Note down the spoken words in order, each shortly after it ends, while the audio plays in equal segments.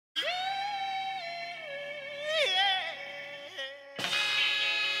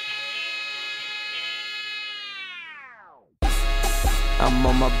I'm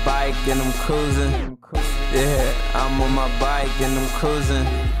on my bike and I'm cruising. Yeah, I'm on my bike and I'm cruising.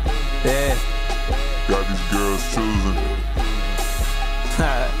 Yeah. Got these girls choosing.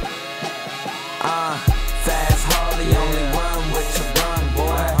 Fast Harley, only run with your Brung,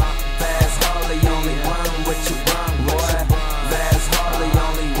 boy. Fast Harley, only run with your Brung, boy. Fast Harley,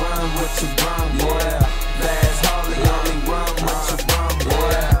 only run with your Brung, boy. Fast Harley, only run with your Brung,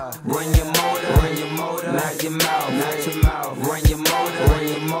 boy. Run your motor, not your mouth, not your mouth. Run your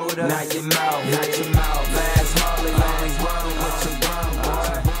motor, not your mouth, not your mouth. Fast Harley, only run with your Brung,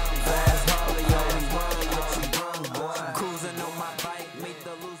 boy. Fast Harley, only run with your Brung, boy. Cruising on my bike, make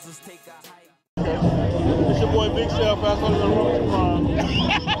the losers take a hike. It's your boy Big Cell, Fast Harley, on Road to Brung.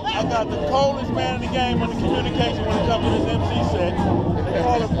 I got the coldest man in the game on the communication when it comes to this MC set. They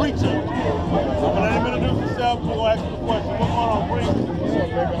call him Preacher. I'm gonna let him introduce himself. We're gonna ask him a question. What's going on, Brung? What's up,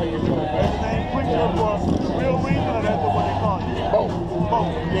 baby? How you doing, man? His name Preacher for real reason, or that's what they call you? Both.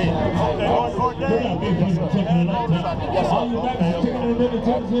 Both. Yeah. Okay. Ordained. Yes, sir. And a motorcycle. Yes, sir. Okay.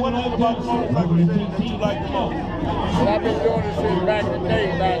 What is it about the motorcycle that you like the most? Well, I've been doing this since back in the day,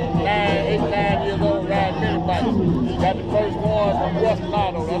 about 9 years old, riding mini bikes. Got the first one from West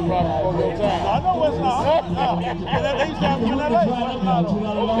Lotto. That's probably before your time. I know West Lotto. They used to have you in LA, West Lotto.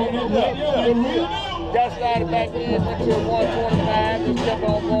 Yeah. Got started back then, went to 125, just kept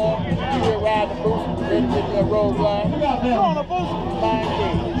on going. Still riding the boost, ready to get me a road glide. You on a boost?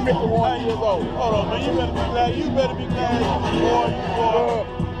 51 years old. Hold on, man. You better be glad you boy.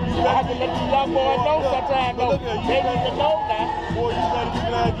 I have to let the young boys know sometimes, though. They need to know now. Boy, you better be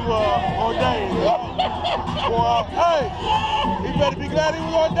glad you ordained. Boy, hey, you better be glad he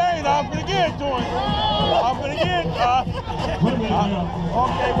was ordained. I'm finna get to him. I'm finna get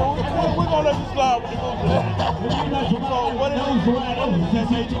okay, well, we're gonna let you slide with the boost. So, what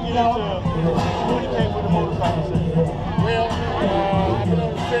made you get into communicate with the motorcycle set? Well, I've been on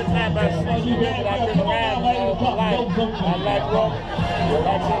the set now about 6 years, but I've been around all my life. I like rock, I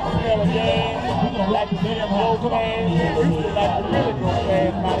like the smell of gas, I like to see them go fast. Used to like to really go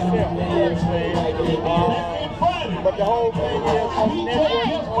fast myself, you understand? But the whole thing is, on the network,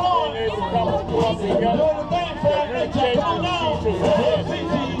 the whole thing is to come together, communication with each other.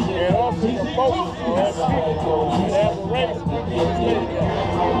 And also the folks, as people, as a race, we stay together.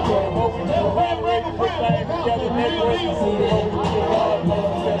 So what we do, collaborate, put things together, network, and see what we do.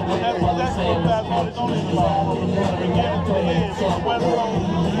 That's exactly what Fast Harley's on this about. From the beginning to the end, from the West Coast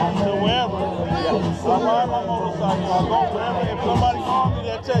to wherever. I ride my motorcycle, I go wherever. If somebody calls me,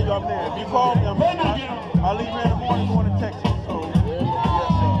 they'll tell you I'm there. If you call me, I'm there. I leave here in the morning going to Texas. So, yes,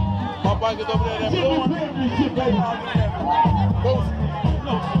 sir. My bike is over there, that blue one.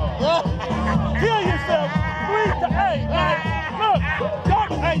 Kill yourself. Hey, man, look.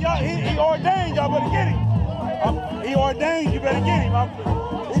 Hey, y'all, he ordained, y'all better get him. He ordained, you better get him.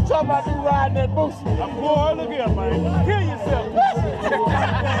 He talking about you riding that boost. Boy, look here, man. Kill yourself.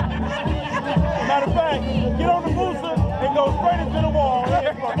 Matter of fact, get on the booster and go straight into the wall.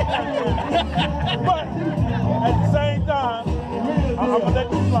 But at the same time, I'm gonna let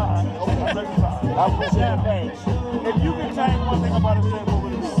you slide. I appreciate it. If you can change one thing about the set, what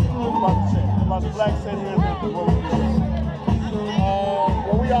would it be? About the black set here, what would it be?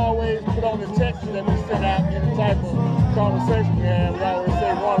 Well, we always put on the text that we send out in the type of conversation we have. We always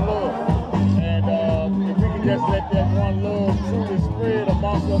say one love. And if we can just let that one love truly spread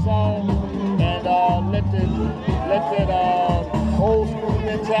amongst us all, and let that old school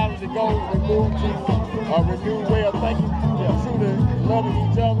mentality go and move to a renewed way of thinking, truly loving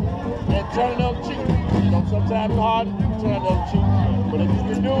each other, and turning up cheek. You know, sometimes it's hard to do turn up cheek, but if you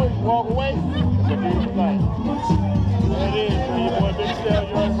can do it, walk away, it's a beautiful thing. There it is, man. Your boy Big Cell,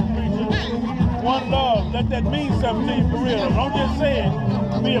 you're a preacher. One love, let that mean something to you for real. Don't just say it,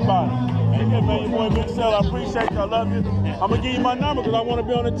 be about it. Hey, man, your boy Big Cell, I appreciate you, I love you. I'm gonna give you my number because I want to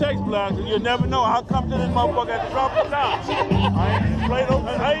be on the text block, because you'll never know. I'll come to this motherfucker at the drop of a dime. I ain't played over,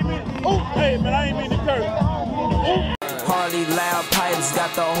 I ain't mean to curse. Harley loud pipes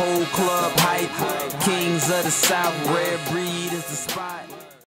got the whole club hype. Kings of the South, rare breed is the spot.